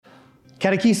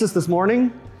Catechesis this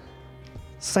morning,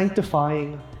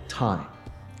 sanctifying time.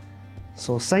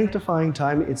 So sanctifying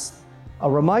time, it's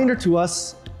a reminder to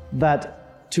us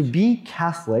that to be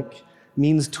Catholic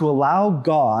means to allow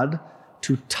God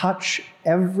to touch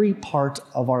every part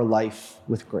of our life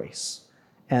with grace.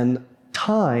 And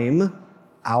time,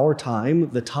 our time,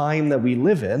 the time that we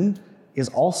live in, is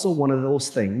also one of those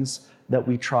things that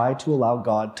we try to allow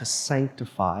God to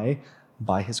sanctify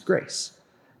by His grace.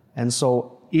 And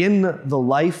so in the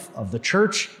life of the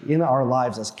church, in our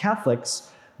lives as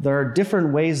Catholics, there are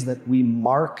different ways that we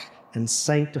mark and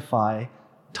sanctify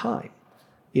time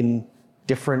in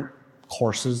different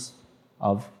courses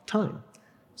of time.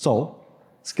 So,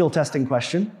 skill testing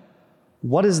question.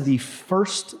 What is the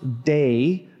first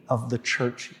day of the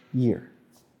church year?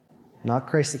 Not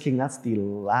Christ the King, that's the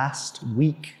last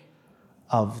week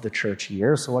of the church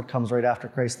year. So what comes right after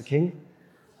Christ the King?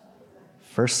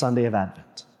 First Sunday of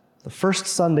Advent. The first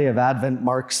Sunday of Advent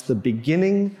marks the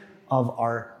beginning of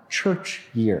our church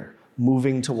year,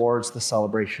 moving towards the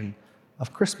celebration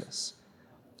of Christmas.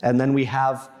 And then we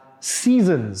have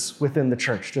seasons within the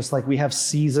church, just like we have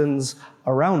seasons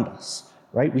around us,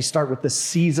 right? We start with the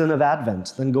season of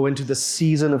Advent, then go into the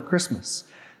season of Christmas.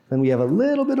 Then we have a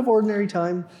little bit of ordinary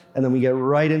time, and then we get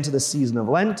right into the season of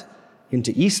Lent,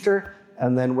 into Easter,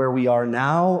 and then where we are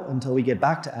now until we get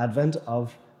back to Advent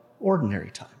of ordinary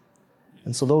time.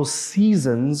 And so those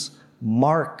seasons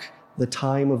mark the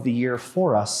time of the year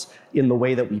for us in the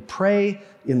way that we pray,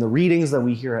 in the readings that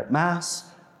we hear at Mass.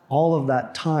 All of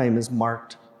that time is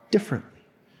marked differently.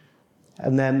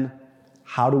 And then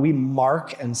how do we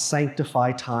mark and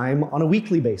sanctify time on a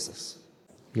weekly basis?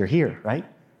 You're here, right?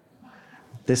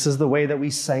 This is the way that we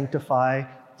sanctify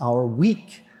our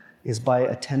week, is by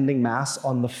attending Mass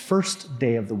on the first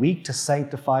day of the week to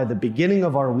sanctify the beginning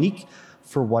of our week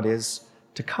for what is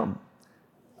to come.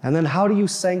 And then how do you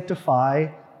sanctify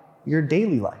your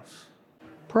daily life?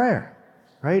 Prayer,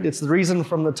 right? It's the reason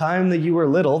from the time that you were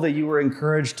little that you were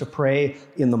encouraged to pray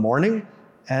in the morning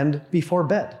and before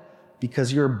bed,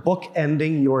 because you're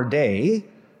bookending your day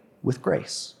with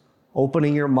grace,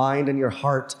 opening your mind and your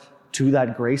heart to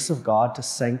that grace of God to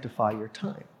sanctify your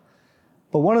time.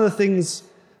 But one of the things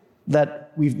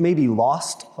that we've maybe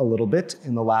lost a little bit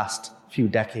in the last few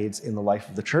decades in the life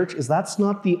of the church is that's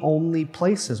not the only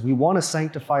places. We want to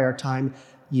sanctify our time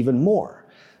even more.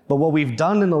 But what we've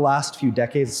done in the last few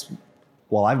decades,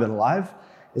 while I've been alive,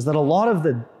 is that a lot of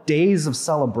the days of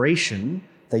celebration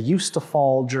that used to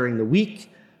fall during the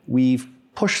week, we've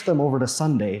pushed them over to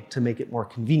Sunday to make it more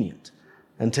convenient.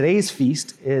 And today's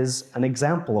feast is an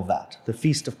example of that, the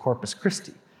Feast of Corpus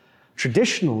Christi.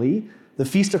 Traditionally, the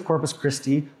Feast of Corpus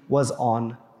Christi was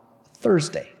on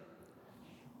Thursday.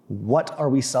 What are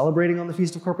we celebrating on the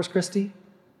Feast of Corpus Christi?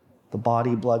 The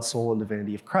body, blood, soul, and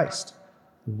divinity of Christ.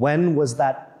 When was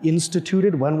that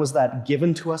instituted? When was that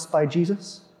given to us by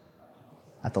Jesus?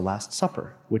 At the Last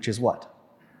Supper, which is what?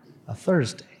 A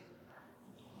Thursday.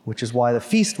 Which is why the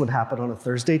feast would happen on a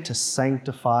Thursday, to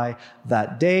sanctify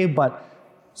that day, but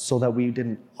so that we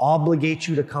didn't obligate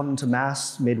you to come to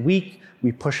Mass midweek,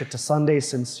 we push it to Sunday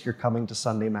since you're coming to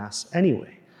Sunday Mass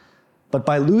anyway. But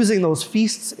by losing those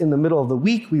feasts in the middle of the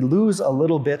week, we lose a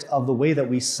little bit of the way that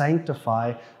we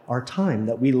sanctify our time,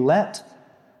 that we let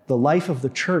the life of the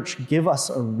church give us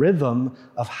a rhythm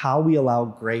of how we allow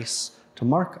grace to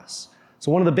mark us.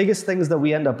 So one of the biggest things that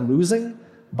we end up losing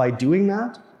by doing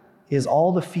that is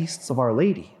all the feasts of Our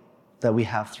Lady that we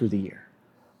have through the year.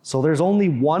 So there's only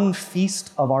one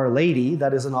feast of Our Lady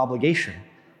that is an obligation.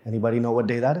 Anybody know what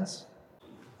day that is?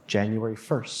 January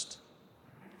 1st.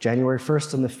 January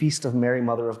 1st and the Feast of Mary,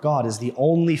 Mother of God, is the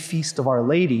only feast of Our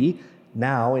Lady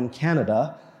now in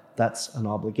Canada that's an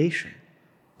obligation.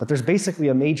 But there's basically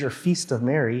a major feast of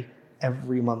Mary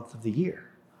every month of the year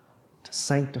to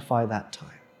sanctify that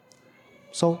time.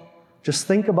 So just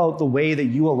think about the way that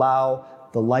you allow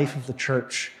the life of the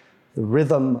church, the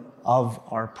rhythm of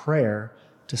our prayer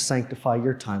to sanctify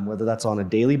your time, whether that's on a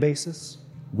daily basis,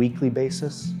 weekly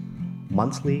basis,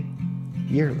 monthly,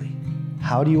 yearly.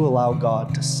 How do you allow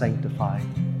God to sanctify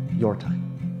your time?